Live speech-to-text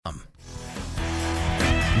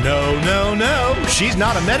No, no, no. She's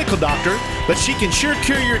not a medical doctor, but she can sure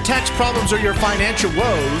cure your tax problems or your financial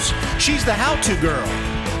woes. She's the how-to girl.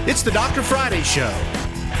 It's the Dr. Friday Show.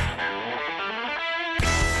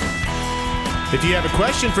 If you have a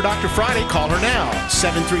question for Dr. Friday, call her now.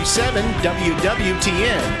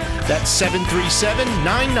 737-WWTN. That's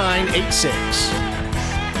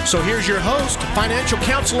 737-9986. So here's your host, financial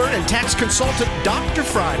counselor and tax consultant, Dr.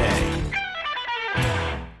 Friday.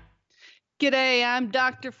 G'day, I'm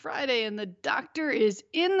Dr. Friday, and the doctor is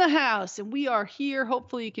in the house, and we are here.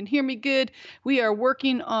 Hopefully you can hear me good. We are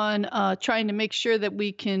working on trying to make sure that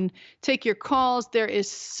we can take your calls. There is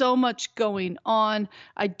so much going on.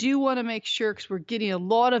 I do want to make sure, because we're getting a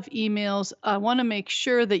lot of emails, I want to make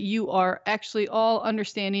sure that you are actually all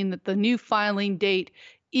understanding that the new filing date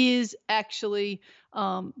is actually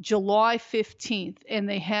July 15th, and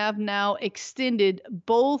they have now extended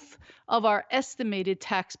both of our estimated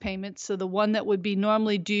tax payments. So the one that would be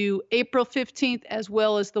normally due April 15th, as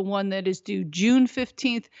well as the one that is due June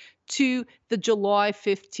 15th, to the July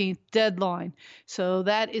 15th deadline. So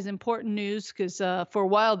that is important news, because for a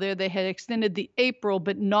while there, they had extended the April,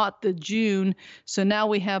 but not the June. So now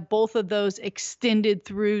we have both of those extended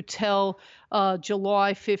through till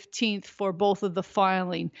July 15th for both of the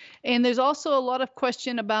filing. And there's also a lot of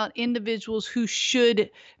question about individuals who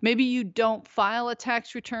should, maybe you don't file a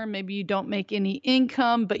tax return, maybe you don't make any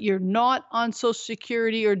income, but you're not on Social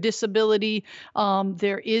Security or disability.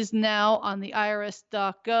 There is now on the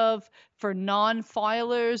IRS.gov for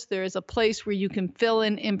non-filers, there is a place where you can fill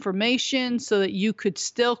in information so that you could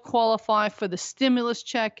still qualify for the stimulus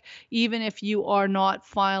check, even if you are not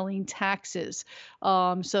filing taxes.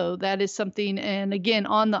 So that is something, and again,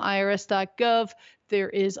 on the IRS.gov, there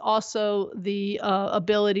is also the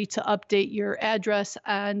ability to update your address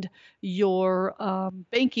and your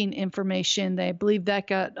banking information. I believe that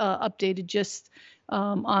got updated just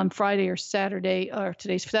on Friday or Saturday, or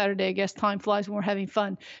today's Saturday, I guess. Time flies when we're having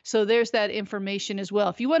fun. So there's that information as well.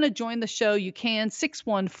 If you want to join the show, you can.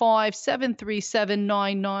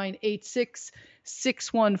 615-737-9986.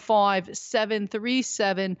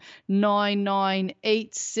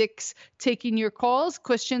 615-737-9986. Taking your calls,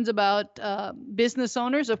 questions about business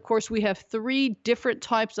owners. Of course, we have 3 different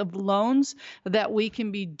types of loans that we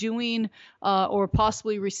can be doing or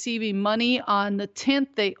possibly receiving money. On the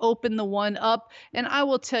 10th, they open the one up. And I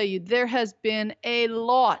will tell you, there has been a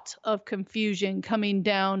lot of confusion coming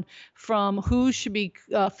down from who should be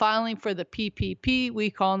filing for the PPP. We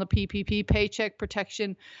call them the PPP, Paycheck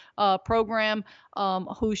Protection Program,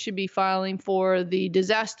 who should be filing for the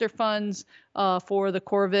disaster funds for the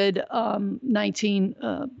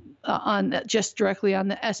COVID-19 on just directly on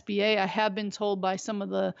the SBA. I have been told by some of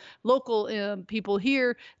the local people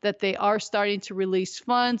here that they are starting to release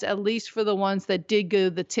funds, at least for the ones that did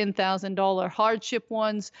go the $10,000 hardship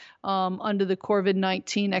ones under the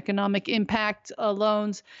COVID-19 economic impact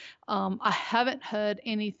loans. I haven't heard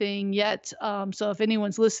anything yet. So if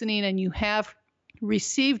anyone's listening and you have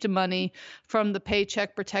received money from the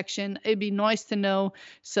Paycheck Protection, it'd be nice to know.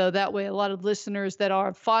 So that way, a lot of listeners that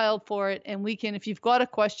are filed for it, and we can, if you've got a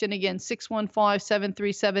question, again,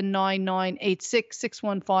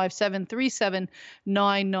 615-737-9986,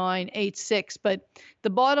 615-737-9986. But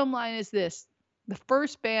the bottom line is this: the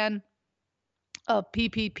first ban of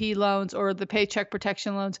PPP loans, or the Paycheck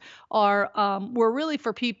Protection loans, were really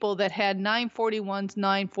for people that had 941s,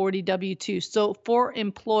 940 W-2s. So for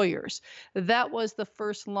employers, that was the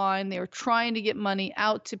first line. They were trying to get money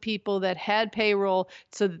out to people that had payroll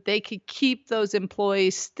so that they could keep those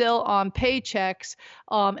employees still on paychecks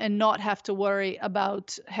and not have to worry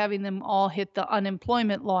about having them all hit the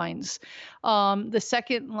unemployment lines. The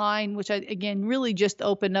second line, which I, again, really just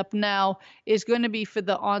opened up now, is going to be for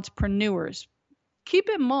the entrepreneurs. Keep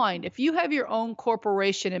in mind, if you have your own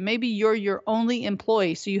corporation and maybe you're your only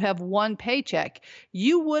employee, so you have one paycheck,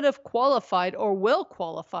 you would have qualified or will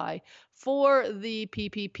qualify for the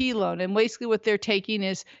PPP loan. And basically what they're taking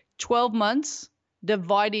is 12 months,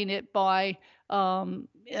 dividing it by,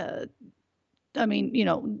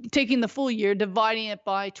 taking the full year, dividing it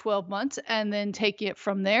by 12 months, and then taking it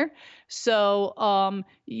from there. So, so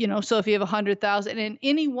if you have 100,000, and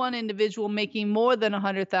any one individual making more than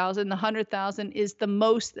 100,000, the 100,000 is the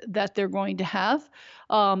most that they're going to have,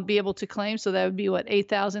 be able to claim. So that would be what,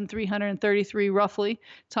 8,333 roughly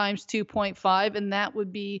times 2.5, and that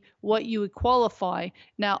would be what you would qualify.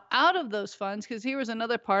 Now, out of those funds, because here was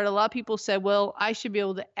another part, a lot of people said, well, I should be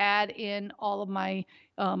able to add in all of my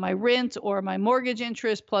rent or my mortgage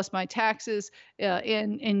interest plus my taxes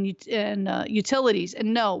and utilities.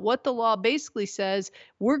 And no, what the law basically says,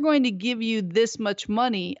 we're going to give you this much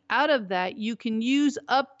money. Out of that, you can use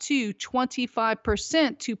up to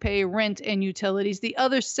 25% to pay rent and utilities. The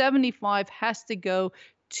other 75 has to go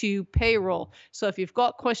to payroll. So if you've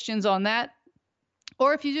got questions on that,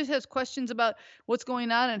 or if you just have questions about what's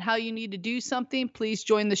going on and how you need to do something, please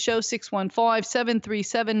join the show,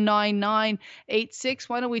 615-737-9986.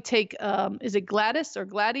 Why don't we take, is it Gladys or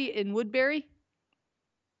Gladdy in Woodbury?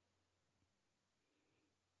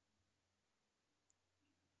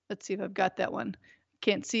 Let's see if I've got that one.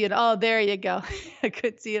 Can't see it. Oh, there you go. I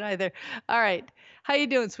couldn't see it either. All right. How you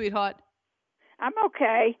doing, sweetheart? I'm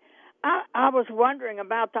okay. I was wondering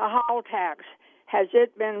about the hall tax. Has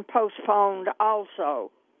it been postponed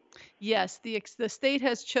also? Yes, the state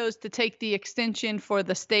has chose to take the extension for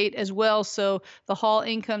the state as well. So the hall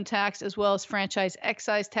income tax as well as franchise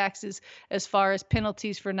excise taxes as far as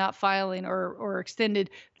penalties for not filing or extended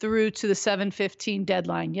through to the 7/15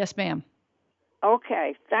 deadline. Yes, ma'am.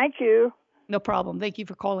 Okay. Thank you. No problem. Thank you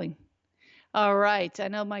for calling. All right. I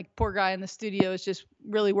know my poor guy in the studio is just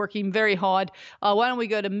really working very hard. Why don't we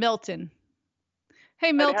go to Milton?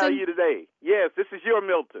 Hey, Milton. How are you today? Yes, this is your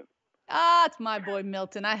Milton. It's my boy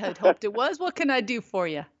Milton. I had hoped it was. What can I do for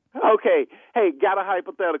you? Okay. Hey, got a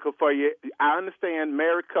hypothetical for you. I understand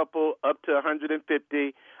married couple up to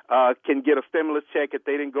 150 can get a stimulus check if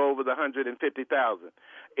they didn't go over the 150,000.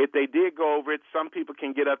 If they did go over it, some people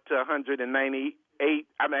can get up to 198.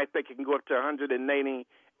 I think it can go up to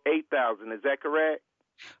 198,000. Is that correct?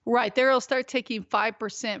 Right. They'll start taking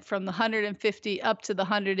 5% from the 150 up to the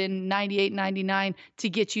 198.99 to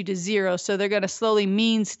get you to zero. So they're going to slowly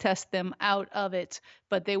means test them out of it,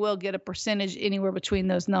 but they will get a percentage anywhere between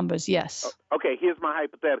those numbers. Yes. Okay. Here's my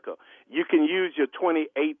hypothetical. You can use your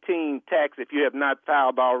 2018 tax if you have not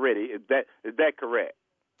filed already. Is that correct?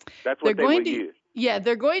 That's what they will use. Yeah,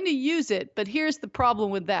 they're going to use it, but here's the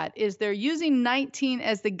problem with that is they're using 19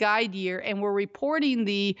 as the guide year, and we're reporting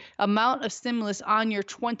the amount of stimulus on your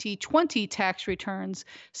 2020 tax returns.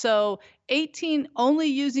 So 18 only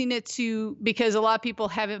using it because a lot of people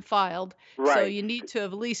haven't filed. Right. So you need to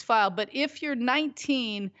have at least filed. But if your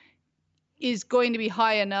 19 is going to be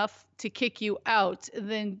high enough to kick you out,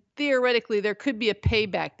 then theoretically there could be a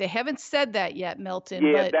payback. They haven't said that yet,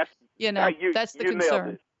 Milton, but that's the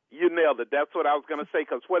concern. You nailed it. That's what I was going to say.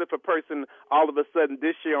 Because what if a person all of a sudden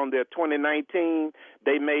this year on their 2019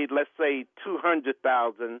 they made, let's say,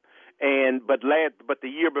 200,000, but the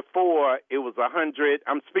year before it was 100.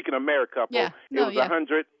 I'm speaking of married couple. Yeah. It was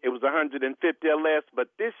 100. It was 150 or less. But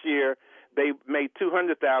this year they made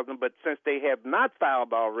 200,000. But since they have not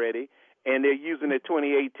filed already and they're using the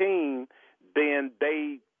 2018, then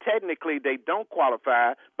they technically they don't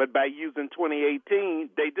qualify. But by using 2018,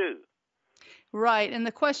 they do. Right. And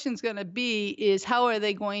the question's going to be is how are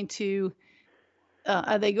they going to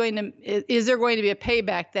is there going to be a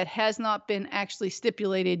payback that has not been actually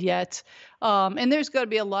stipulated yet? And there's going to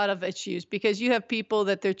be a lot of issues because you have people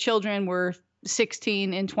that their children were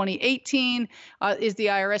 16 in 2018. Is the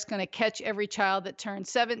IRS going to catch every child that turns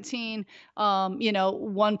 17?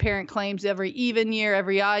 One parent claims every even year,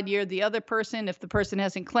 every odd year. The other person, if the person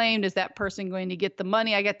hasn't claimed, is that person going to get the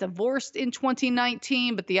money? I got divorced in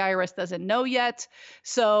 2019, but the IRS doesn't know yet.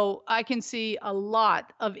 So I can see a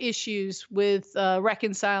lot of issues with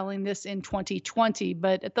reconciling this in 2020.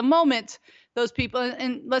 But at the moment, those people,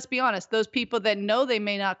 and let's be honest, those people that know they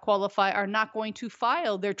may not qualify are not going to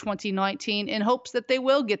file their 2019 in hopes that they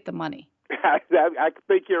will get the money. I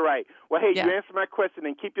think you're right. Well, hey, you answered my question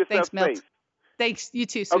and keep yourself safe. Thanks. You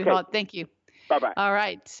too, sweetheart. Okay. Thank you. Bye-bye. All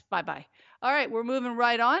right. Bye-bye. All right. We're moving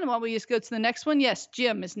right on. Why don't we just go to the next one? Yes,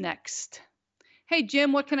 Jim is next. Hey,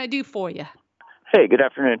 Jim, what can I do for you? Hey, good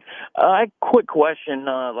afternoon. Quick question.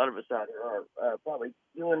 A lot of us out here are probably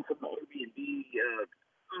doing some Airbnb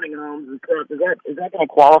owning homes and stuff. Is that going to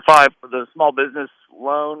qualify for the small business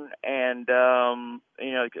loan and the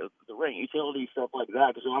rent, utility, stuff like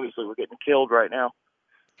that? Because obviously we're getting killed right now.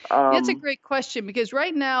 That's a great question because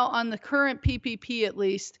right now on the current PPP, at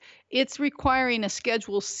least, it's requiring a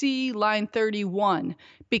Schedule C line 31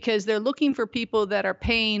 because they're looking for people that are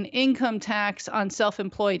paying income tax on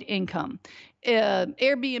self-employed income.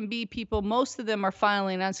 Airbnb people, most of them are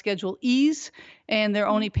filing on Schedule E's and they're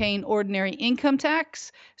only paying ordinary income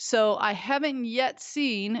tax. So I haven't yet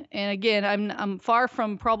seen, and again, I'm far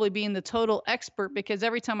from probably being the total expert because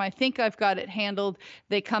every time I think I've got it handled,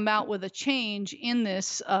 they come out with a change in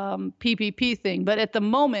this PPP thing. But at the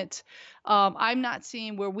moment, I'm not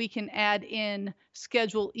seeing where we can add in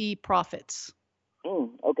Schedule E profits.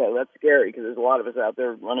 Okay, that's scary because there's a lot of us out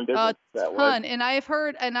there running business that way. And I have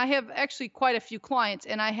heard, and I have actually quite a few clients,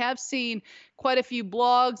 and I have seen quite a few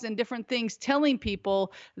blogs and different things telling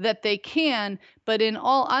people that they can. But in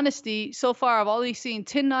all honesty, so far I've only seen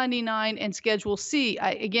 1099 and Schedule C.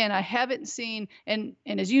 I haven't seen, and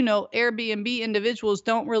as you know, Airbnb individuals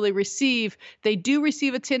don't really receive. They do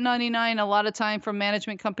receive a 1099 a lot of time from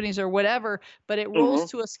management companies or whatever, but it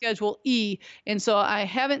rolls to a Schedule E. And so I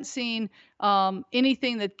haven't seen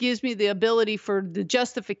anything that gives me the ability for the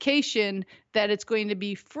justification that it's going to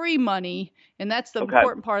be free money. And that's the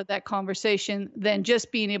important part of that conversation than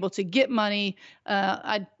just being able to get money.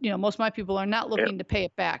 Most of my people are not looking to pay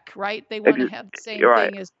it back, right? They want to have the same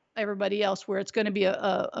thing as everybody else, where it's going to be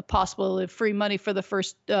a possibility of free money for the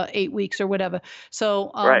first 8 weeks or whatever.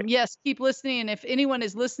 So yes, keep listening. And if anyone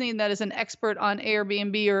is listening that is an expert on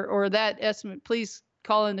Airbnb or that estimate, please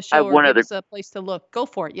call in the show or give us a place to look. Go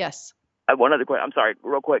for it. Yes. I have one other question. I'm sorry,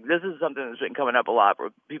 real quick. This is something that's been coming up a lot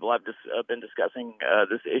where people have just been discussing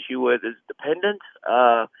this issue with is dependents.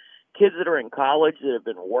 Kids that are in college that have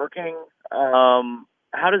been working.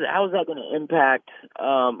 How is that going to impact?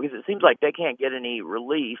 Because it seems like they can't get any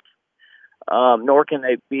relief, nor can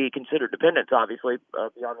they be considered dependents, obviously,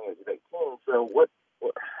 beyond the age of 18.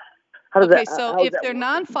 So if they're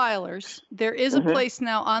non-filers, there is a place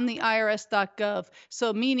now on the IRS.gov.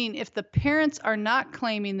 So meaning if the parents are not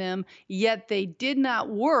claiming them, yet they did not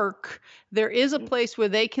work, there is a place where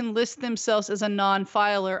they can list themselves as a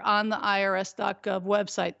non-filer on the IRS.gov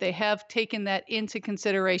website. They have taken that into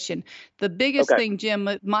consideration. The biggest thing, Jim,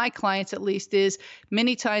 my clients at least, is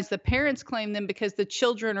many times the parents claim them because the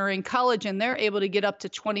children are in college and they're able to get up to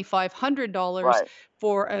 $2,500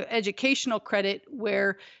 for educational credit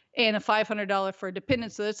and a $500 for a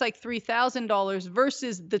dependent. So it's like $3,000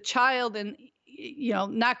 versus the child and,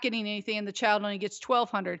 not getting anything and the child only gets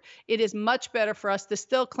 $1,200. It is much better for us to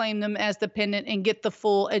still claim them as dependent and get the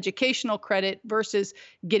full educational credit versus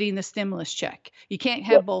getting the stimulus check. You can't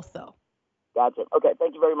have both though. Gotcha. Okay.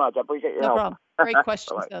 Thank you very much. I appreciate your help. No problem. Great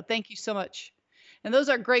questions though. Thank you so much. And those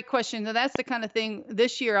are great questions. And that's the kind of thing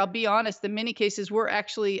this year, I'll be honest, in many cases, we're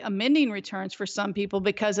actually amending returns for some people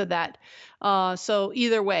because of that. So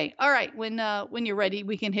either way. All right. When you're ready,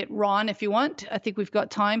 we can hit Ron if you want. I think we've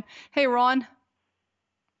got time. Hey, Ron.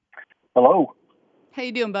 Hello. How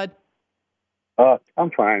you doing, bud?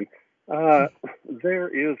 I'm fine. There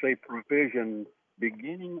is a provision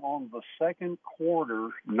beginning on the second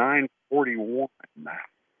quarter, 941.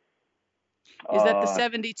 Is that the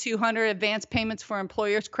 7,200 advance payments for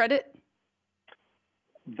employers credit?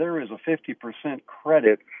 There is a 50%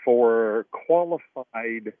 credit for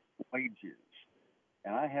qualified wages.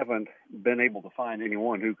 And I haven't been able to find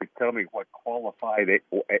anyone who could tell me what qualified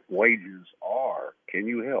wages are. Can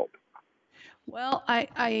you help? Well,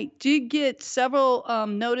 I did get several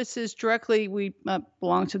notices directly. We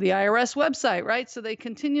belong to the IRS website, right? So they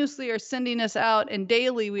continuously are sending us out, and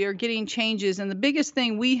daily we are getting changes. And the biggest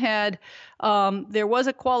thing we had, there was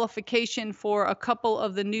a qualification for a couple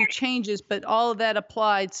of the new changes, but all of that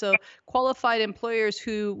applied. So qualified employers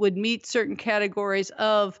who would meet certain categories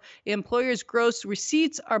of employers' gross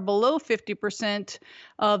receipts are below 50%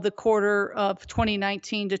 of the quarter of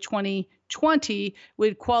 2019 to 2020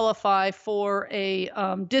 would qualify for a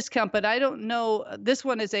discount, but I don't know. This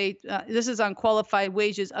one is this is on qualified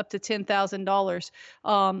wages up to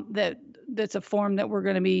 $10,000. That's a form that we're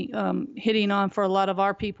going to be hitting on for a lot of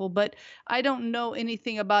our people, but I don't know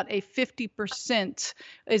anything about a 50%.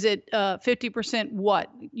 Is it 50% what?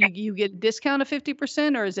 You get a discount of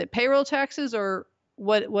 50%, or is it payroll taxes, or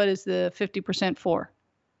what is the 50% for?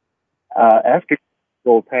 After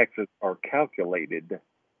payroll taxes are calculated,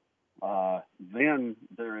 then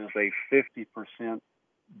there is a 50%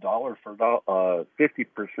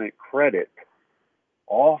 50% credit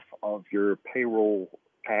off of your payroll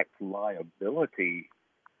tax liability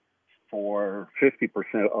for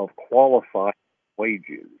 50% of qualified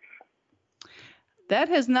wages. That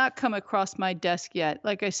has not come across my desk yet.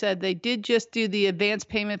 Like I said, they did just do the advance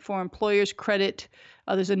payment for employers credit.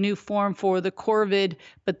 There's a new form for the Corvid,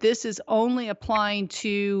 but this is only applying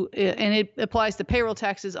to, and it applies to payroll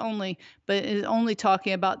taxes only, but it is only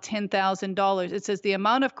talking about $10,000. It says the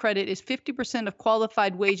amount of credit is 50% of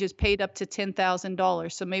qualified wages paid up to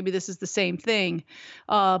 $10,000. So maybe this is the same thing,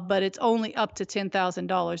 but it's only up to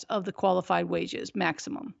 $10,000 of the qualified wages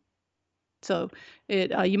maximum. So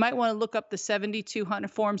you might want to look up the 7,200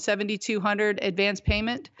 form 7,200 advance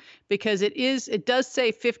payment, because it does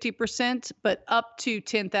say 50%, but up to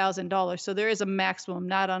 $10,000. So there is a maximum,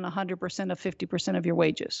 not on 100% of 50% of your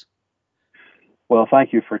wages. Well,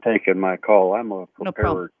 thank you for taking my call. I'm a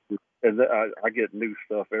preparer. No problem. I get new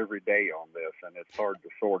stuff every day on this, and it's hard to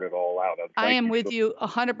sort it all out. I am with you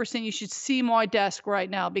 100%. You should see my desk right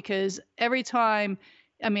now, because every time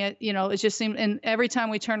I mean, it just seemed, and every time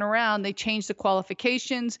we turn around, they change the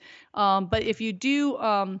qualifications. But if you do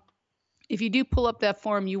pull up that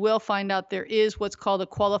form, you will find out there is what's called a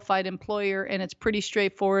qualified employer, and it's pretty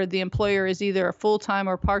straightforward. The employer is either a full-time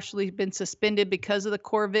or partially been suspended because of the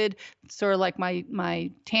COVID, sort of like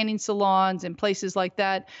my tanning salons and places like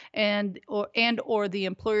that, and or the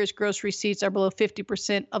employer's gross receipts are below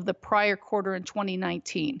 50% of the prior quarter in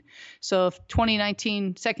 2019. So if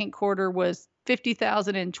 2019 second quarter was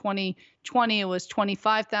 50,000 and 2020 it was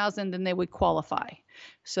 25,000, then they would qualify.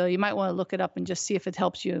 So you might want to look it up and just see if it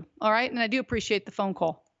helps you. All right. And I do appreciate the phone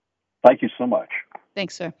call. Thank you so much.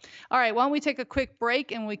 Thanks, sir. All right. Why don't we take a quick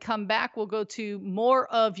break, and when we come back, we'll go to more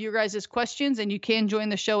of your guys' questions, and you can join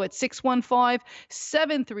the show at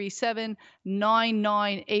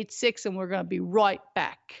 615-737-9986, and we're going to be right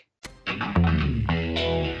back.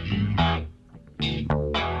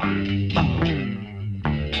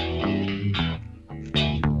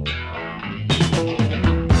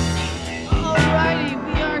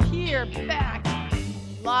 Back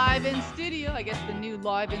live in studio. I guess the new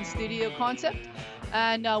live in studio concept.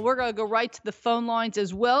 And we're going to go right to the phone lines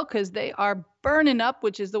as well, because they are burning up,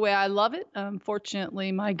 which is the way I love it.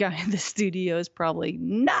 Unfortunately, my guy in the studio is probably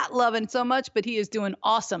not loving so much, but he is doing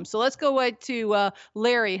awesome. So let's go right to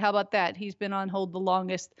Larry. How about that? He's been on hold the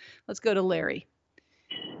longest. Let's go to Larry.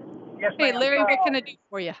 Yes, hey, ma'am. Larry, what can I do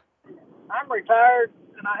for you? I'm retired,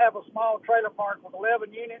 and I have a small trailer park with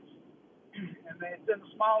 11 units. And it's in a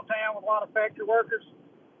small town with a lot of factory workers.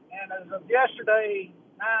 And as of yesterday,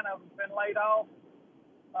 9 of them have been laid off.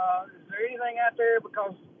 Is there anything out there,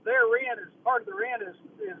 because their rent is part of the rent is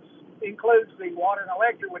includes the water and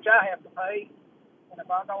electric, which I have to pay. And if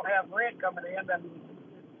I don't have rent coming in, then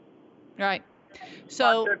right.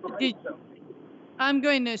 So I'm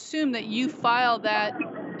going to assume that you file that.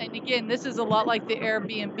 And again, this is a lot like the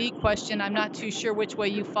Airbnb question. I'm not too sure which way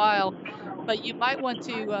you file, but you might want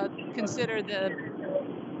to consider the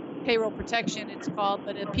payroll protection, it's called,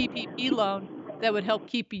 but a PPP loan that would help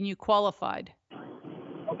keeping you qualified.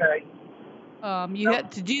 Okay. You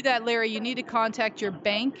have to do that, Larry. You need to contact your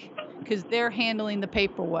bank because they're handling the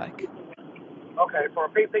paperwork. Okay, for a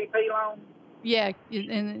PPP loan? Yeah,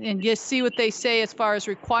 and just see what they say as far as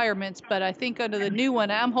requirements. But I think under the new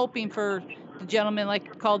one, I'm hoping for the gentleman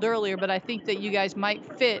like called earlier, but I think that you guys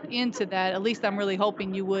might fit into that. At least I'm really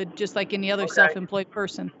hoping you would, just like any other self-employed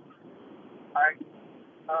person. All right.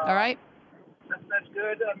 All right. That's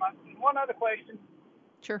good. One other question.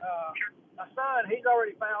 Sure. My son, he's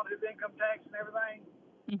already filed his income tax and everything.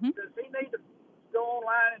 Mm-hmm. Does he need to go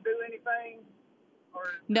online and do anything? Or...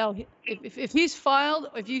 No, if he's filed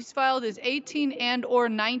his 18 and or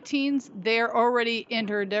 19s, they're already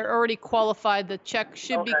entered. They're already qualified. The check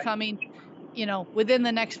should be coming, within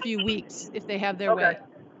the next few weeks if they have their way.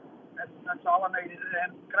 That's all I needed.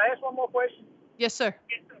 And can I ask one more question? Yes, sir.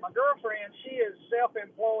 My girlfriend, she is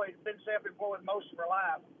self-employed, been self-employed most of her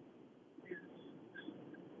life.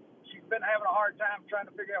 She's been having a hard time trying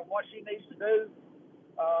to figure out what she needs to do.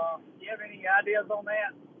 Do you have any ideas on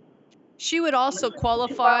that? She would also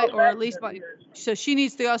qualify, or at least so she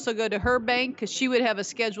needs to also go to her bank because she would have a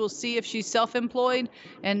Schedule C if she's self-employed,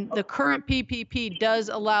 and the current PPP does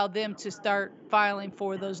allow them to start filing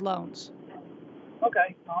for those loans.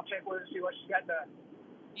 Okay, I'll check with her and see what she's got done.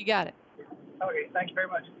 You got it. Okay, thank you very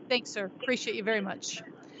much. Thanks, sir. Appreciate you very much.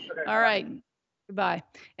 Okay, all right. Goodbye.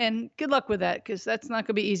 And good luck with that because that's not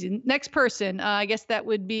going to be easy. Next person, I guess that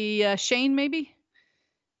would be Shane, maybe?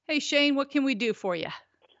 Hey, Shane, what can we do for you?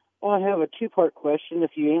 Well, I have a two-part question.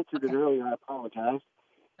 If you answered it earlier, I apologize.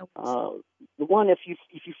 The one, if you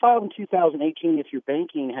filed in 2018, if your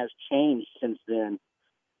banking has changed since then,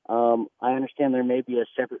 I understand there may be a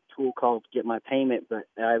separate tool called Get My Payment, but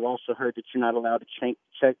I've also heard that you're not allowed to change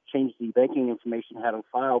the banking information you had on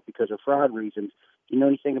file because of fraud reasons. Do you know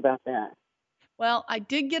anything about that? Well, I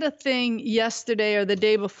did get a thing yesterday or the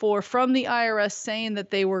day before from the IRS saying that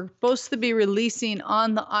they were supposed to be releasing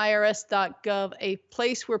on the irs.gov a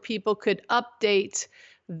place where people could update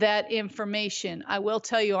that information. I will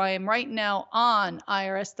tell you, I am right now on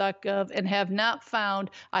irs.gov and have not found.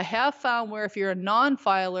 I have found where if you're a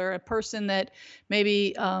non-filer, a person that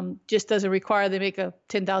maybe just doesn't require they make a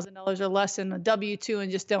 $10,000 or less in a W-2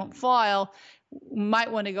 and just don't file, might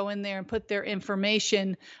want to go in there and put their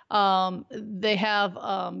information. They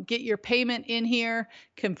have get your payment in here,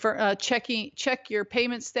 confirm, check your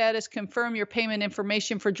payment status, confirm your payment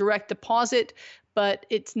information for direct deposit, but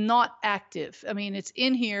it's not active. I mean, it's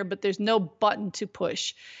in here, but there's no button to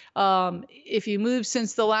push. If you move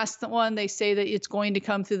since the last one, they say that it's going to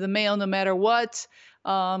come through the mail no matter what.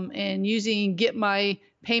 and using Get My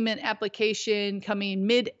Payment application coming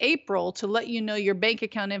mid-April to let you know your bank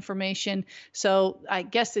account information. So I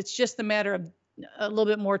guess it's just a matter of a little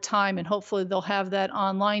bit more time, and hopefully they'll have that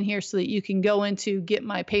online here so that you can go into Get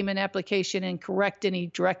My Payment application and correct any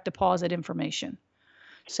direct deposit information.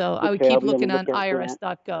 So I would Okay, keep I'll be looking on on the lookout for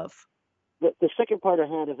that. irs.gov. The second part I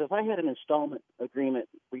had is if I had an installment agreement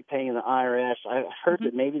repaying the IRS, I heard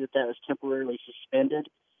that maybe that was temporarily suspended.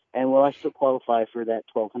 And will I still qualify for that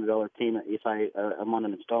 $1,200 payment if I'm on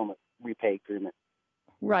an installment repay agreement?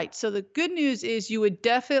 Right. So the good news is you would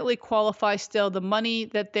definitely qualify still. The money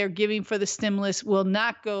that they're giving for the stimulus will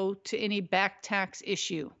not go to any back tax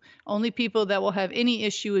issue. Only people that will have any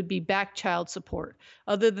issue would be back child support.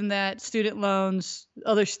 Other than that, student loans,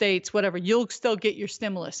 other states, whatever, you'll still get your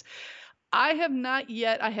stimulus. I have not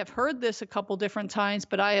yet. I have heard this a couple different times,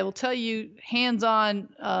 but I will tell you, hands-on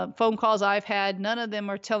phone calls I've had, none of them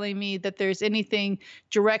are telling me that there's anything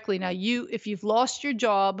directly. Now, if you've lost your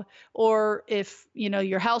job, or if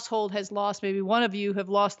your household has lost, maybe one of you have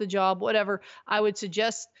lost the job, whatever, I would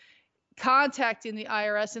suggest contacting the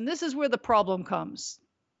IRS. And this is where the problem comes.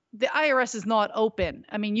 The IRS is not open.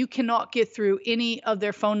 I mean, you cannot get through any of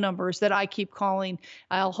their phone numbers that I keep calling.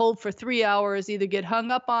 I'll hold for 3 hours, either get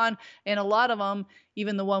hung up on, and a lot of them,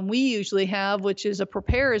 even the one we usually have, which is a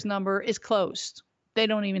preparer's number, is closed. They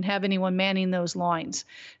don't even have anyone manning those lines.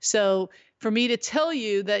 So for me to tell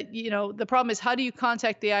you that, the problem is, how do you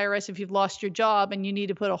contact the IRS if you've lost your job and you need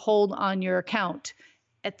to put a hold on your account?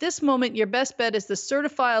 At this moment, your best bet is to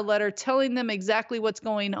certify a letter telling them exactly what's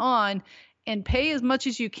going on, and pay as much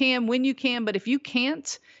as you can when you can. But if you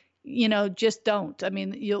can't, just don't. I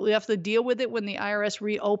mean, you'll have to deal with it when the IRS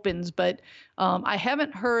reopens. But I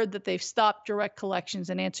haven't heard that they've stopped direct collections,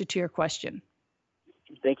 in answer to your question.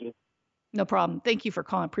 Thank you. No problem. Thank you for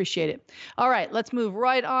calling. Appreciate it. All right, let's move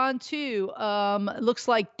right on to, looks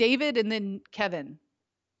like David and then Kevin.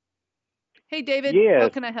 Hey, David, Yes. How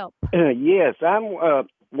can I help? Yes, I'm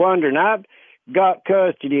wondering. I've got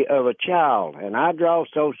custody of a child, and I draw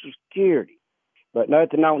Social Security, but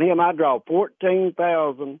nothing on him. I draw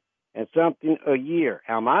 $14,000 and something a year.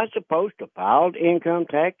 Am I supposed to file income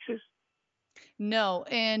taxes? No,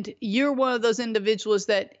 and you're one of those individuals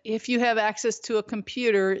that if you have access to a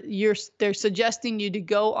computer, they're suggesting you to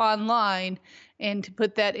go online and to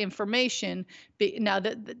put that information. Now,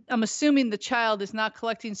 I'm assuming the child is not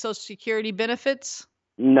collecting Social Security benefits?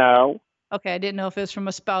 No. Okay, I didn't know if it was from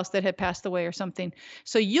a spouse that had passed away or something.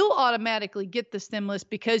 So you'll automatically get the stimulus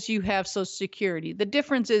because you have Social Security. The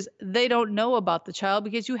difference is they don't know about the child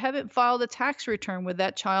because you haven't filed a tax return with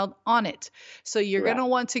that child on it. So you're going to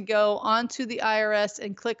want to go onto the IRS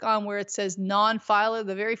and click on where it says non-filer.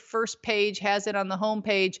 The very first page has it on the home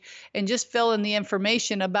page, and just fill in the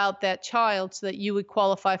information about that child so that you would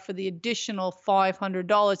qualify for the additional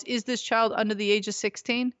 $500. Is this child under the age of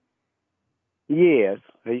 16? Yes,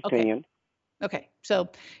 he's 10. Okay, so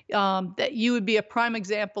that you would be a prime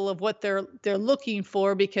example of what they're looking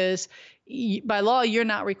for, because by law you're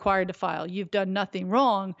not required to file. You've done nothing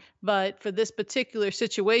wrong, but for this particular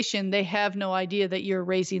situation, they have no idea that you're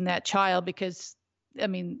raising that child because, I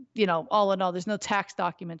mean, all in all, there's no tax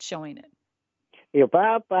documents showing it. If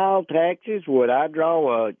I file taxes, would I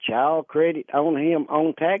draw a child credit on him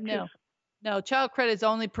on taxes? No, child credit is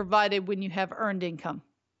only provided when you have earned income.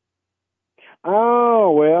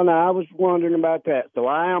 Oh, well, now I was wondering about that. So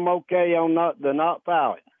I am okay on not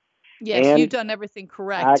filing. Yes, and you've done everything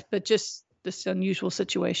correct, but just this unusual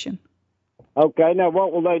situation. Okay, now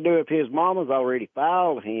what will they do if his mama's already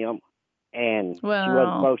filed him and she wasn't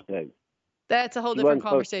supposed to? That's a whole different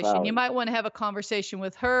conversation. You might want to have a conversation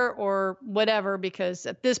with her or whatever, because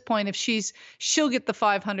at this point, if she'll get the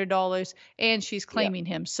 $500 and she's claiming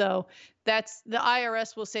him. So that's, the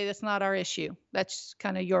IRS will say that's not our issue. That's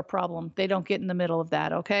kind of your problem. They don't get in the middle of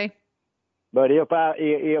that. Okay. But if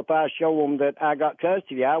I show them that I got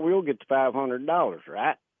custody, I will get the $500,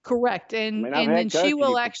 right? Correct. And then she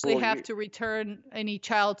will actually have to return any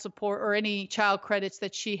child support or any child credits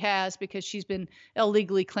that she has because she's been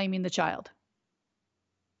illegally claiming the child.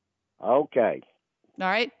 Okay. All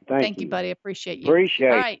right. Thank you, buddy. Appreciate you. Appreciate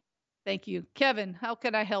it. All right. Thank you. Kevin, how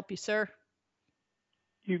can I help you, sir?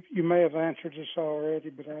 You may have answered this already,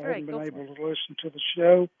 but I haven't been able to listen to the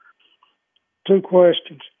show. 2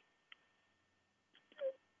 questions.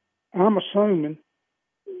 I'm assuming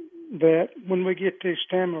that when we get these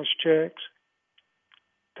stimulus checks,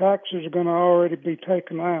 taxes are going to already be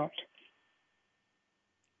taken out.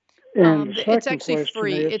 And it's actually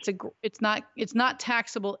free. It's not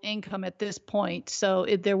taxable income at this point, so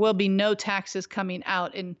there will be no taxes coming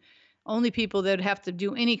out. And Only people that would have to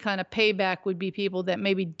do any kind of payback would be people that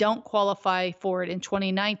maybe don't qualify for it in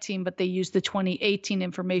 2019, but they use the 2018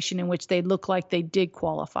 information in which they look like they did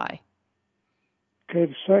qualify. Okay,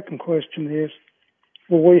 the second question is,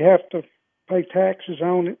 will we have to pay taxes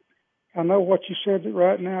on it? I know what you said, that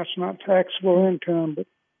right now it's not taxable income, but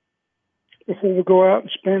before we go out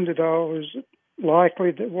and spend it all, is it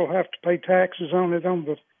likely that we'll have to pay taxes on it on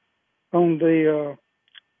the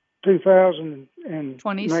 2000 and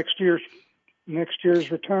 20s? next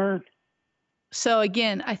year's return? So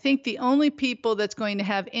again, I think the only people that's going to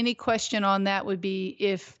have any question on that would be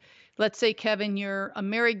if, let's say, Kevin, you're a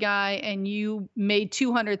married guy and you made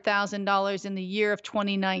 $200,000 in the year of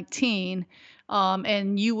 2019,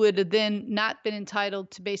 and you would have then not been entitled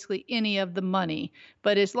to basically any of the money.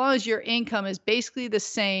 But as long as your income is basically the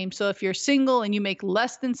same, so if you're single and you make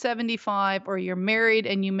less than 75, or you're married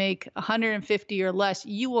and you make 150 or less,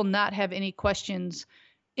 you will not have any questions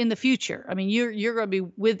in the future. I mean, you're going to be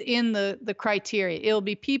within the criteria. It'll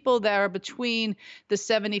be people that are between the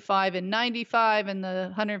 75 and 95 and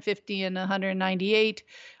the 150 and 198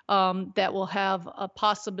 that will have a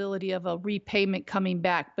possibility of a repayment coming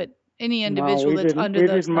back. But any individual that's under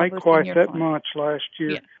those numbers, we didn't make quite that much last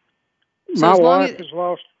year. Yeah. So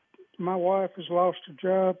My wife has lost her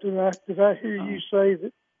job. Did I hear you say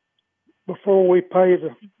that before we pay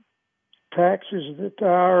the taxes that the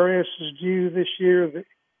IRS is due this year,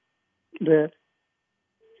 that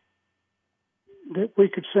we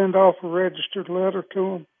could send off a registered letter to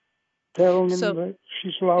them telling them that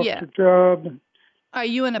she's lost her job? Are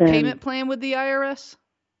you in a payment plan with the IRS?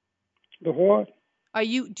 The what?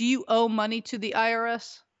 Do you owe money to the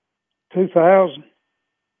IRS? $2,000.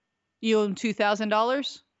 You owe them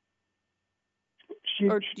 $2,000?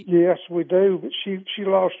 Yes, we do, but she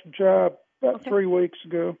lost her job about 3 weeks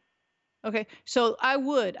ago. Okay, so I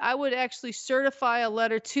would actually certify a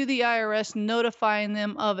letter to the IRS notifying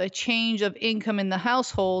them of a change of income in the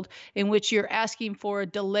household in which you're asking for a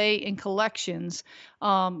delay in collections.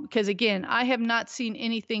 Because again, I have not seen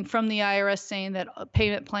anything from the IRS saying that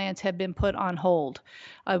payment plans have been put on hold.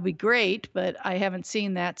 It would be great, but I haven't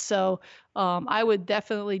seen that. So I would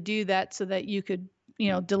definitely do that so that you could,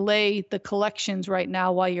 delay the collections right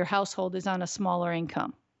now while your household is on a smaller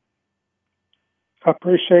income. I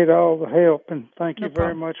appreciate all the help, and thank you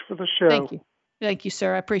very much for the show. Thank you. Thank you,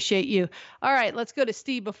 sir. I appreciate you. All right, let's go to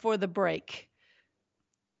Steve before the break.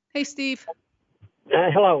 Hey, Steve.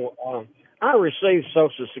 Hello. I receive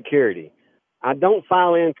Social Security. I don't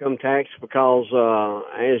file income tax because,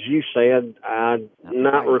 as you said, I'm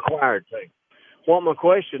not required to. What my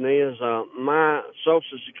question is, my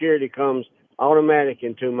Social Security comes automatic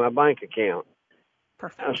into my bank account.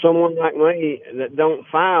 Perfect. Someone like me that don't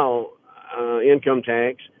file income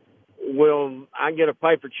tax, will I get a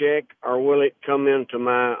paper check, or will it come into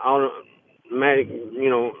my automatic,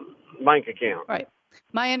 bank account? Right.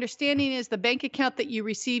 My understanding is the bank account that you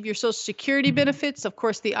receive your Social Security benefits, of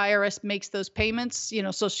course, the IRS makes those payments.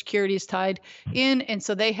 Social Security is tied in, and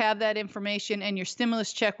so they have that information, and your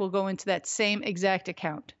stimulus check will go into that same exact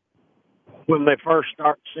account. When they first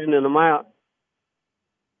start sending them out?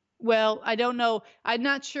 Well, I don't know. I'm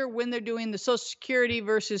not sure when they're doing the Social Security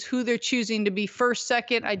versus who they're choosing to be first,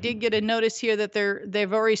 second. I did get a notice here that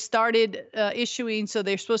they've already started issuing, so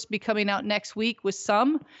they're supposed to be coming out next week with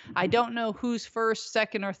some. I don't know who's first,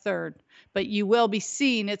 second, or third, but you will be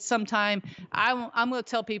seeing it sometime. I'm going to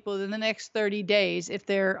tell people in the next 30 days if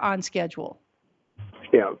they're on schedule.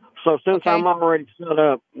 Yeah. So since I'm already set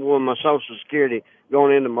up with my Social Security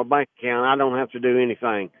going into my bank account, I don't have to do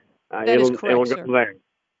anything. That is correct, it'll sir. go there.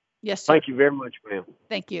 Yes, sir. Thank you very much, ma'am.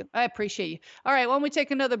 Thank you. I appreciate you. All right. Why don't we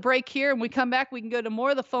take another break here, and we come back, we can go to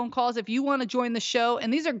more of the phone calls if you want to join the show.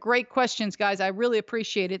 And these are great questions, guys. I really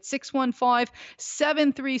appreciate it.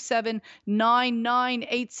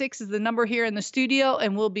 615-737-9986 is the number here in the studio,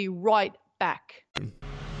 and we'll be right back.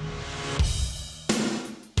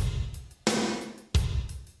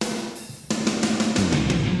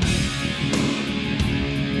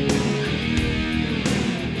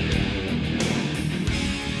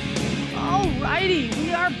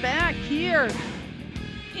 We are back here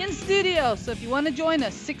in studio. So if you want to join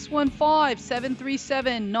us,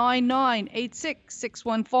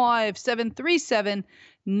 615-737-9986,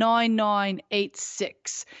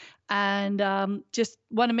 615-737-9986. And just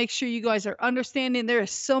want to make sure you guys are understanding there are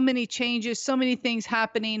so many changes, so many things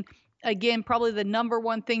happening. Again, probably the number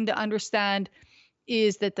one thing to understand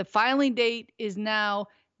is that the filing date is now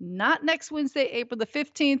not next Wednesday, April the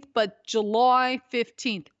 15th, but July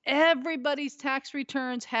 15th. Everybody's tax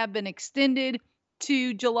returns have been extended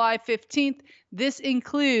to July 15th. This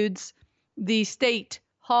includes the state,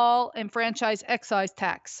 hall, and franchise excise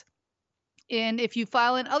tax. And if you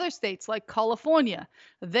file in other states like California,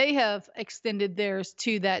 they have extended theirs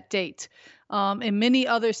to that date. And many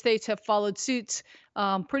other states have followed suit.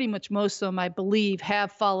 Pretty much most of them, I believe,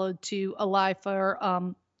 have followed to allow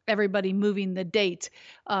for everybody moving the date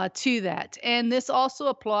to that. And this also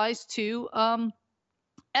applies to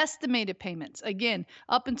estimated payments. Again,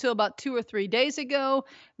 up until about 2 or 3 days ago,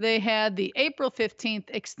 they had the April 15th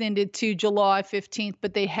extended to July 15th,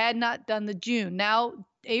 but they had not done the June. Now,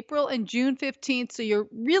 April and June 15th, so you're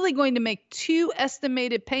really going to make 2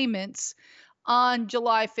 estimated payments on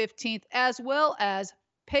July 15th, as well as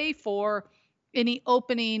pay for any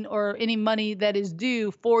opening or any money that is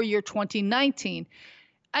due for your 2019.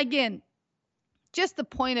 Again, just the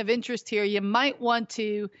point of interest here, you might want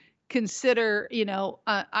to consider,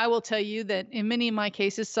 I will tell you that in many of my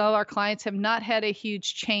cases, some of our clients have not had a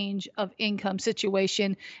huge change of income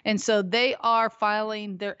situation. And so they are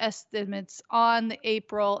filing their estimates on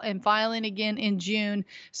April and filing again in June.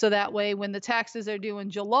 So that way, when the taxes are due in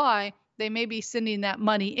July, they may be sending that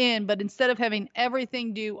money in, but instead of having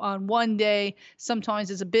everything due on one day,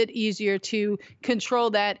 sometimes it's a bit easier to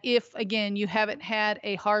control that if, again, you haven't had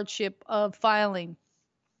a hardship of filing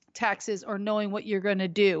taxes or knowing what you're going to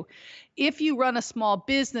do. If you run a small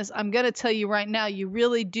business, I'm going to tell you right now, you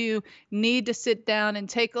really do need to sit down and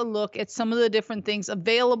take a look at some of the different things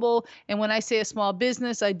available. And when I say a small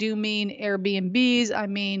business, I do mean Airbnbs. I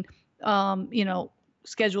mean,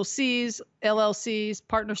 Schedule Cs, LLCs,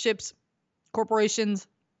 partnerships, corporations.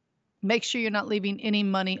 Make sure you're not leaving any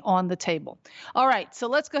money on the table. All right, so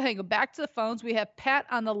let's go ahead and go back to the phones. We have Pat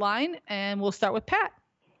on the line, and we'll start with Pat.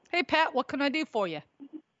 Hey, Pat, what can I do for you?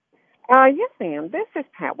 Yes, ma'am. This is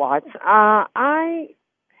Pat Watts. I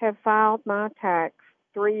have filed my tax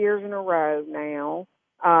 3 years in a row now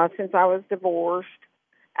since I was divorced.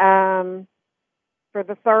 For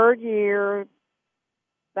the third year,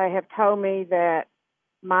 they have told me that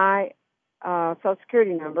my Social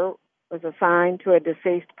Security number was assigned to a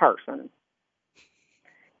deceased person.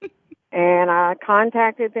 And I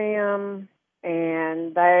contacted them,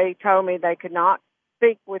 and they told me they could not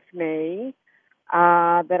speak with me,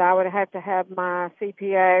 that I would have to have my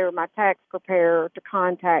CPA or my tax preparer to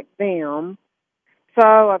contact them.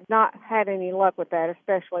 So I've not had any luck with that,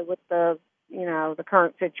 especially with the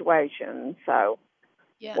current situation. So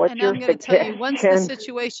yeah, what's and your I'm going to tell you, once the suggestion?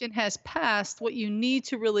 situation has passed, what you need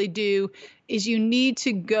to really do is you need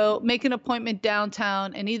to go make an appointment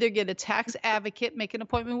downtown and either get a tax advocate, make an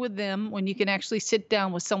appointment with them when you can actually sit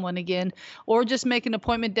down with someone again, or just make an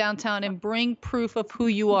appointment downtown and bring proof of who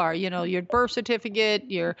you are. Your birth certificate,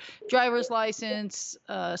 your driver's license,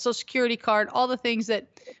 Social Security card, all the things that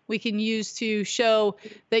we can use to show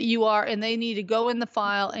that you are, and they need to go in the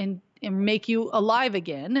file and make you alive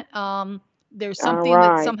again. There's something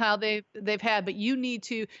that Right. somehow they've had, but you need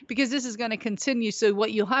to, because this is going to continue. So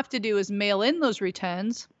what you'll have to do is mail in those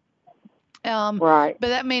returns. Right. But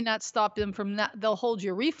that may not stop them from that. They'll hold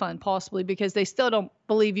your refund possibly because they still don't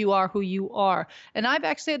believe you are who you are. And I've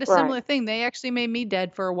actually had a Right. similar thing. They actually made me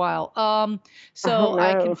dead for a while. Oh, So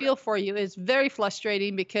I can no. feel for you. It's very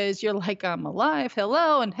frustrating because you're like, I'm alive.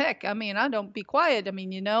 Hello. And heck, I mean, I don't be quiet. I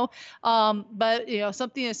mean, but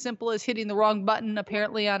something as simple as hitting the wrong button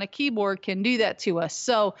apparently on a keyboard can do that to us.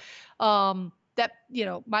 So,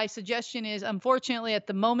 my suggestion is, unfortunately, at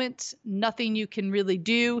the moment, nothing you can really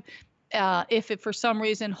do. If it for some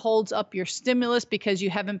reason holds up your stimulus because you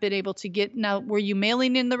haven't been able to get, now, were you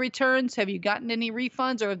mailing in the returns? Have you gotten any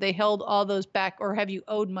refunds, or have they held all those back, or have you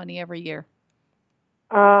owed money every year?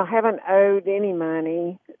 Haven't owed any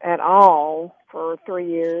money at all for 3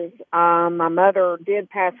 years. My mother did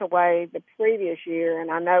pass away the previous year,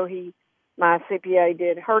 and I know my CPA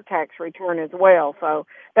did her tax return as well. So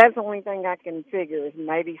that's the only thing I can figure is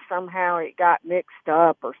maybe somehow it got mixed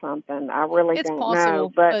up or something. I really It's don't possible,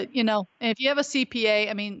 know. But if you have a CPA,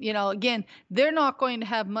 I mean, again, they're not going to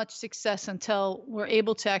have much success until we're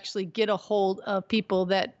able to actually get a hold of people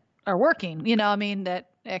that are working, that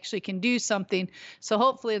actually can do something. So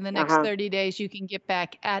hopefully in the next 30 days, you can get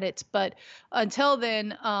back at it. But until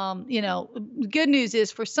then, good news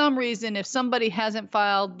is, for some reason, if somebody hasn't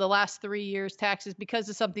filed the last 3 years taxes because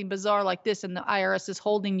of something bizarre like this and the IRS is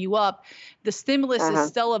holding you up, the stimulus is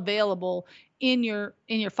still available in your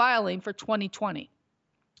filing for 2020,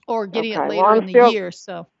 or getting it okay, later well, in the year.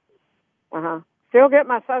 So still get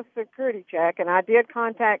my Social Security check, and I did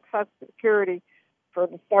contact Social Security for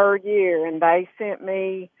the third year, and they sent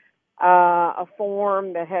me a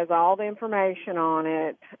form that has all the information on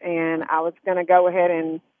it, and I was going to go ahead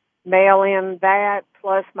and mail in that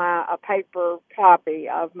plus a paper copy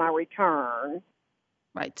of my return.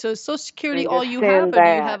 right. So Social Security, And all just you send have, or do you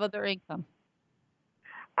that. have other income?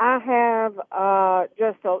 I have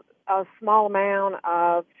just a small amount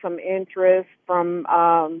of some interest from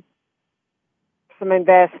some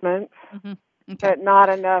investments, Okay. but not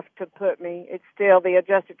enough to put me. It's still the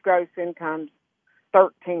adjusted gross income's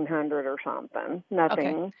 1,300 or something.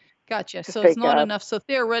 Nothing. Okay. Gotcha. To So it's speak not of. enough. So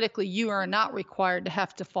theoretically, you are not required to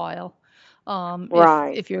have to file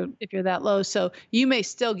Right. if you're that low. So you may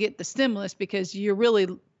still get the stimulus because you're really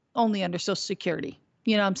only under Social Security.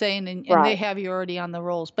 You know what I'm saying? And they Right. have you already on the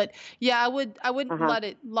rolls. But yeah, I wouldn't Uh-huh. let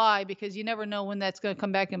it lie because you never know when that's going to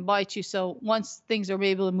come back and bite you. So once things are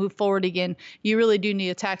able to move forward again, you really do need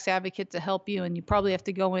a tax advocate to help you, and you probably have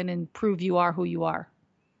to go in and prove you are who you are.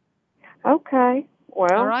 Okay.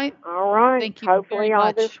 Well, All right. all right. Thank you Hopefully very all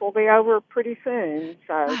much. this will be over pretty soon.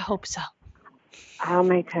 I So, hope so.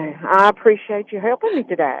 me too. I appreciate you helping me No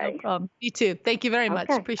today. problem. You too. Thank you very much.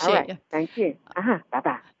 Okay. All Appreciate right. you. Thank you.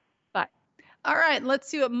 Bye-bye. Bye. All right. Let's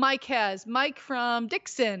see what Mike has. Mike from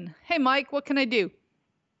Dixon. Hey, Mike, what can I do?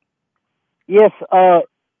 Yes,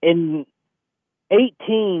 in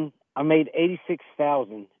 18, I made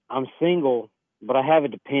 86,000. I'm single, but I have a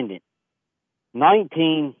dependent.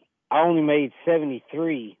 19, I only made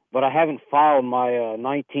 73, but I haven't filed my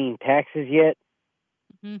 19 taxes yet.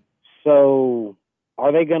 Mm-hmm. So,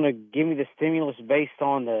 are they going to give me the stimulus based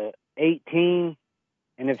on the 18?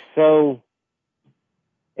 And if so,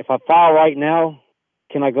 if I file right now,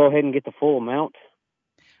 can I go ahead and get the full amount?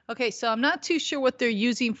 Okay, so I'm not too sure what they're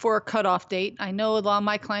using for a cutoff date. I know a lot of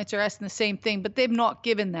my clients are asking the same thing, but they've not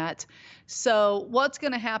given that. So what's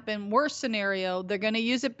going to happen? Worst scenario, they're going to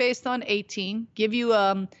use it based on 18, give you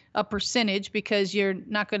a percentage because you're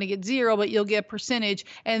not going to get zero, but you'll get a percentage.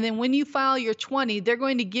 And then when you file your 20, they're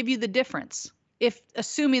going to give you the difference. If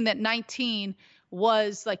assuming that 19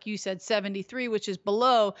 was, like you said, 73, which is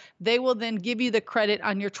below, they will then give you the credit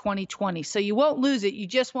on your 2020. So you won't lose it. You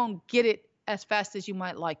just won't get it as fast as you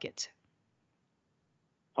might like it.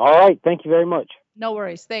 All right. Thank you very much. No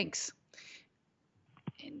worries. Thanks.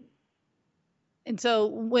 And so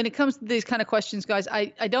when it comes to these kind of questions, guys,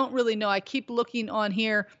 I don't really know. I keep looking on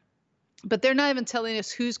here, but they're not even telling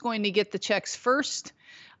us who's going to get the checks first.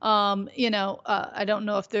 I don't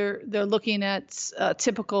know if they're looking at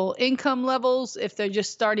typical income levels, if they're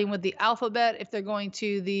just starting with the alphabet, if they're going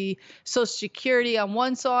to the Social Security on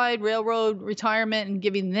one side, railroad, retirement, and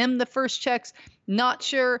giving them the first checks. Not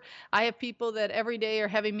sure. I have people that every day are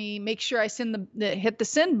having me make sure I hit the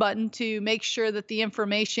send button to make sure that the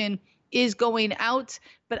information is going out,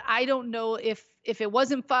 but I don't know if it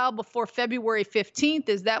wasn't filed before February 15th,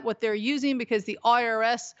 is that what they're using? Because the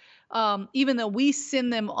IRS, even though we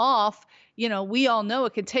send them off, we all know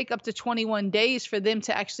it can take up to 21 days for them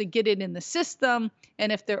to actually get it in the system.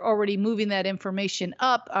 And if they're already moving that information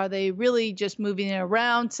up, are they really just moving it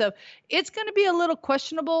around? So it's going to be a little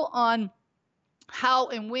questionable on how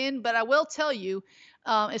and when, but I will tell you,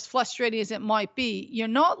 as frustrating as it might be, you're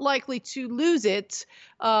not likely to lose it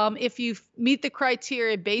if you meet the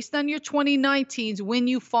criteria based on your 2019s when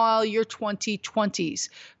you file your 2020s.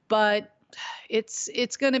 But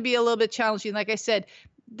it's going to be a little bit challenging. Like I said,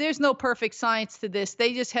 there's no perfect science to this.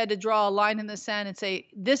 They just had to draw a line in the sand and say,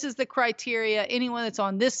 this is the criteria. Anyone that's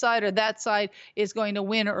on this side or that side is going to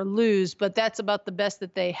win or lose, but that's about the best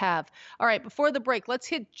that they have. All right, before the break, let's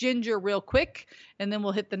hit Ginger real quick, and then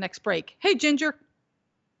we'll hit the next break. Hey, Ginger.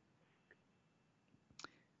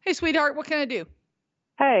 Hey, sweetheart, what can I do?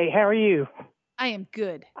 Hey, how are you? I am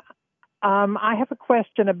good. I have a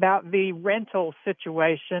question about the rental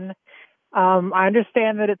situation. I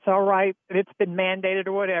understand that it's all right, that it's been mandated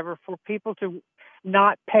or whatever for people to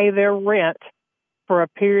not pay their rent for a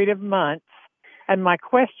period of months. And my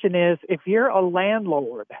question is, if you're a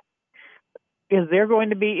landlord, is there going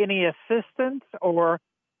to be any assistance, or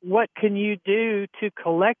what can you do to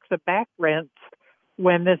collect the back rents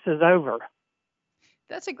when this is over?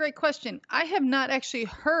 That's a great question. I have not actually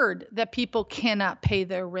heard that people cannot pay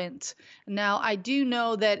their rent. Now, I do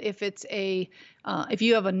know that if it's if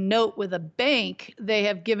you have a note with a bank, they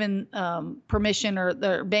have given permission, or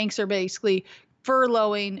the banks are basically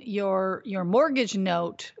furloughing your mortgage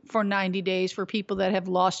note for 90 days for people that have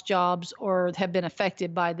lost jobs or have been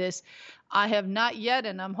affected by this. I have not yet,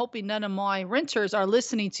 and I'm hoping none of my renters are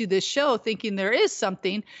listening to this show thinking there is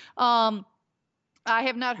something. I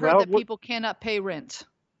have not heard that people cannot pay rent.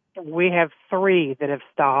 We have 3 that have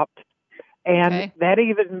stopped, and okay. that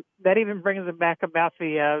even brings it back about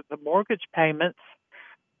the mortgage payments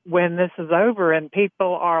when this is over, and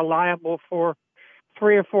people are liable for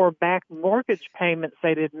 3 or 4 back mortgage payments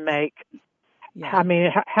they didn't make. Yeah. I mean,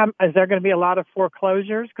 is there going to be a lot of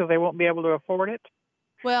foreclosures because they won't be able to afford it?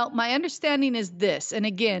 Well, my understanding is this, and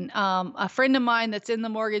again, a friend of mine that's in the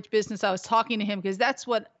mortgage business, I was talking to him because that's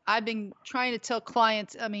what I've been trying to tell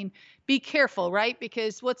clients. I mean, be careful, right?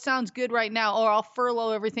 Because what sounds good right now, or I'll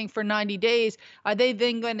furlough everything for 90 days, are they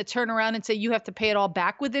then going to turn around and say you have to pay it all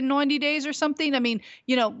back within 90 days or something? I mean,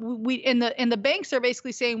 we and the banks are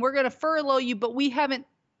basically saying we're going to furlough you, but we haven't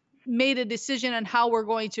made a decision on how we're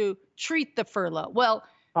going to treat the furlough. Well,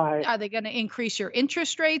 are they going to increase your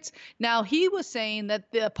interest rates? Now, he was saying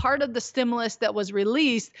that the part of the stimulus that was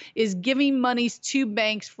released is giving monies to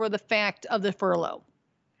banks for the fact of the furlough.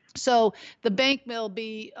 So the bank will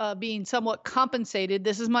be being somewhat compensated.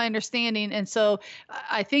 This is my understanding. And so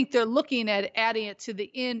I think they're looking at adding it to the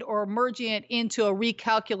end or merging it into a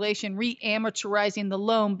recalculation, re-amortizing the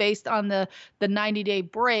loan based on the 90-day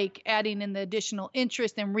break, adding in the additional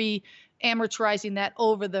interest and amortizing that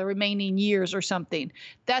over the remaining years or something.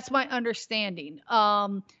 That's my understanding.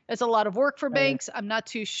 It's a lot of work for banks. I'm not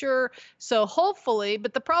too sure. So hopefully,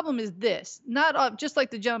 but the problem is this, not just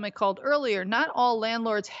like the gentleman called earlier, not all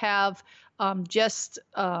landlords have just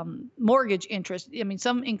mortgage interest. I mean,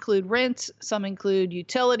 some include rent, some include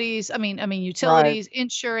utilities. I mean, utilities,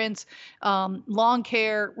 insurance, lawn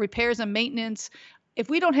care, repairs and maintenance.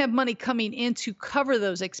 If we don't have money coming in to cover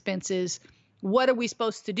those expenses, what are we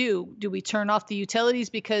supposed to do? Do we turn off the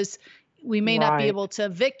utilities because we may not be able to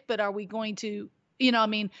evict, but are we going to,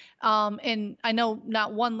 and I know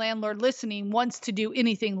not one landlord listening wants to do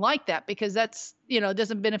anything like that because that's,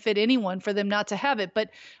 doesn't benefit anyone for them not to have it.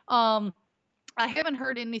 But I haven't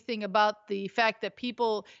heard anything about the fact that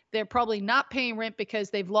they're probably not paying rent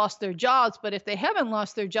because they've lost their jobs. But if they haven't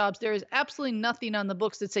lost their jobs, there is absolutely nothing on the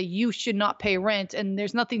books that say you should not pay rent. And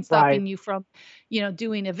there's nothing stopping you from,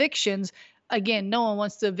 doing evictions. Again, no one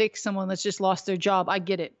wants to evict someone that's just lost their job. I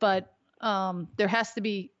get it. But there has to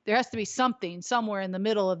be something somewhere in the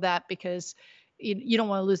middle of that because you don't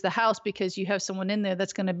want to lose the house because you have someone in there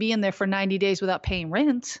that's going to be in there for 90 days without paying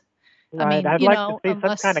rent. Right. I mean, I'd like to see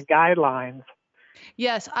some kind of guidelines.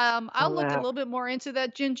 Yes, I'll look a little bit more into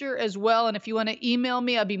that, Ginger, as well. And if you want to email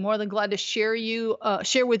me, I'd be more than glad to share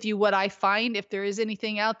with you what I find if there is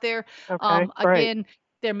anything out there. Okay, again,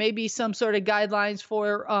 there may be some sort of guidelines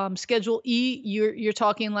for Schedule E. You're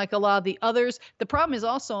talking like a lot of the others. The problem is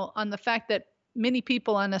also on the fact that many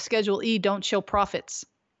people on a Schedule E don't show profits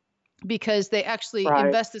because they actually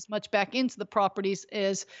invest as much back into the properties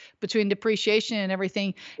as between depreciation and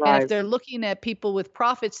everything. And if they're looking at people with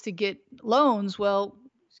profits to get loans, well,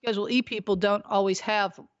 Schedule E people don't always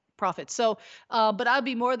have profits. So, but I'd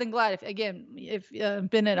be more than glad if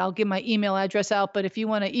Bennett, I'll give my email address out, but if you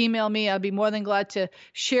want to email me, I'd be more than glad to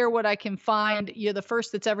share what I can find. You're the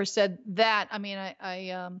first that's ever said that. I mean,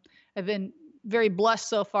 I've been very blessed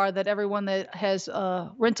so far that everyone that has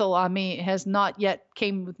rental on me has not yet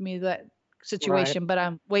came with me that situation, but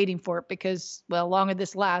I'm waiting for it because, well, longer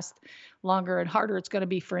this lasts, longer and harder it's going to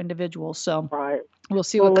be for individuals. So we'll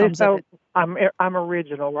see what comes of it. I'm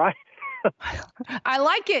original, right? I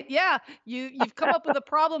like it. Yeah. You've come up with a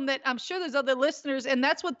problem that I'm sure there's other listeners, and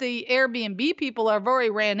that's what the Airbnb people have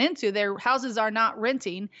already ran into. Their houses are not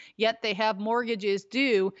renting, yet they have mortgages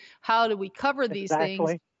due. How do we cover these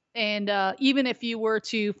things? And even if you were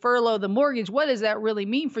to furlough the mortgage, what does that really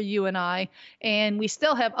mean for you and I? And we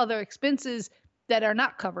still have other expenses that are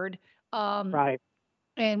not covered.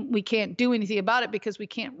 And we can't do anything about it because we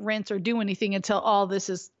can't rent or do anything until all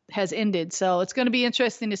this has ended. So it's going to be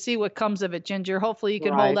interesting to see what comes of it, Ginger. Hopefully you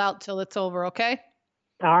can hold out till it's over, okay?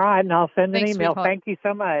 All right, and I'll send an email. Sweetheart. Thank you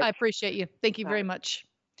so much. I appreciate you. Thank you very much.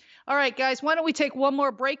 All right, guys, why don't we take one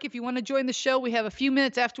more break? If you want to join the show, we have a few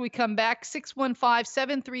minutes after we come back.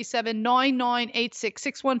 615-737-9986,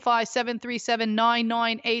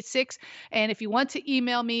 615-737-9986. And if you want to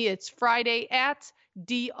email me, it's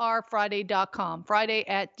friday@drfriday.com,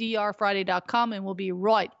 friday@drfriday.com, and we'll be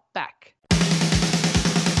right back.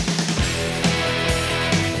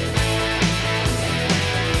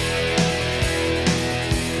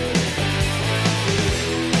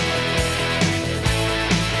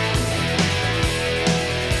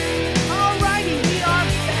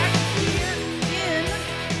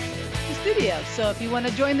 So if you want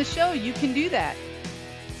to join the show, you can do that.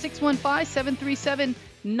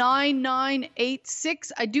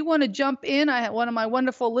 615-737-9986. I do want to jump in. One of my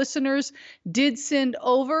wonderful listeners did send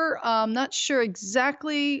over, not sure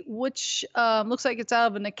exactly which, looks like it's out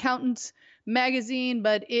of an accountant's magazine,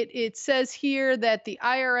 but it says here that the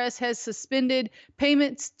IRS has suspended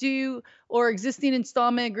payments due or existing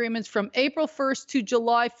installment agreements from April 1st to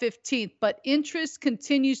July 15th, but interest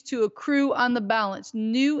continues to accrue on the balance.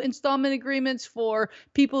 New installment agreements for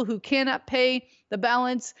people who cannot pay the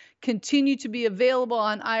balance continue to be available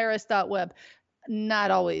on irs.web.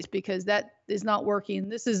 Not always, because that is not working.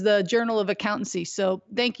 This is the Journal of Accountancy. So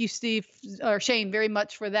thank you, Steve or Shane, very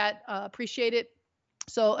much for that. Appreciate it.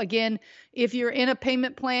 So again, if you're in a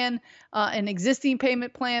payment plan, an existing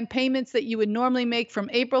payment plan, payments that you would normally make from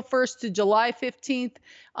April 1st to July 15th,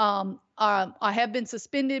 I have been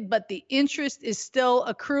suspended, but the interest is still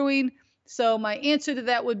accruing. So my answer to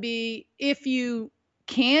that would be, if you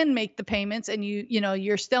can make the payments and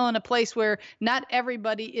you're still in a place where not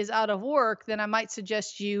everybody is out of work, then I might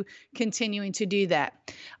suggest you continuing to do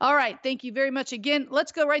that. All right. Thank you very much again.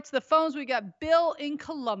 Let's go right to the phones. We got Bill in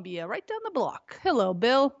Columbia, right down the block. Hello,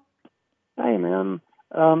 Bill. Hi, ma'am.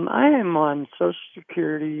 I am on Social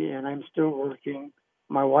Security and I'm still working.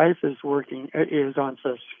 My wife is on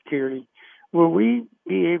Social Security. Will we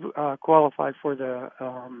be able qualify for the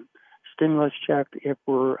stimulus check if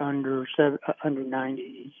we're under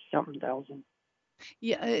 90 something thousand?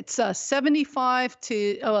 Yeah, it's 75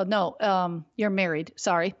 to, you're married.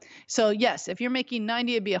 Sorry. So yes, if you're making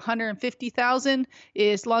 90, it'd be 150,000.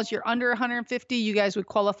 As long as you're under 150, you guys would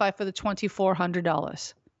qualify for the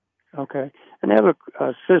 $2,400. Okay. And I have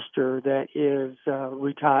a sister that is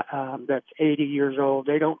retired, that's 80 years old.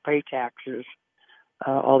 They don't pay taxes.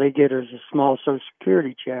 All they get is a small Social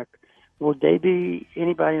Security check. Would they be,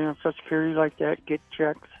 anybody on Social Security like that, get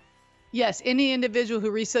checks? Yes, any individual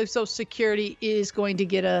who receives Social Security is going to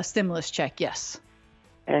get a stimulus check, yes.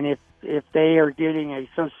 And if they are getting a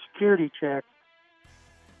Social Security check,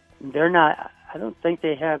 I don't think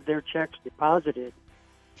they have their checks deposited.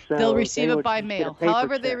 So they'll receive it by get a mail. paper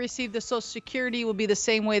However they check. receive the Social Security will be the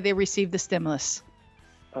same way they receive the stimulus.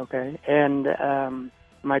 Okay. And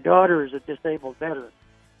my daughter is a disabled veteran.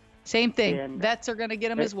 Same thing. And Vets are going to get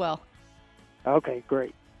them as well. Okay,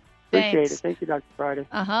 great. Appreciate Thanks. it. Thank you, Dr. Friday.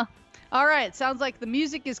 Uh-huh. All right. Sounds like the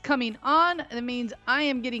music is coming on. That means I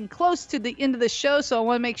am getting close to the end of the show, so I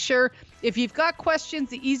want to make sure if you've got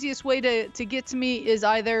questions, the easiest way to get to me is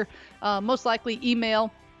either most likely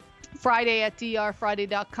email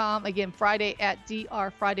Friday@drfriday.com. Again,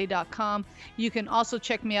 Friday@drfriday.com. You can also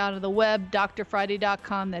check me out on the web,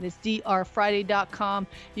 drfriday.com. That is drfriday.com.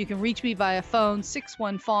 You can reach me via phone,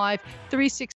 615-360.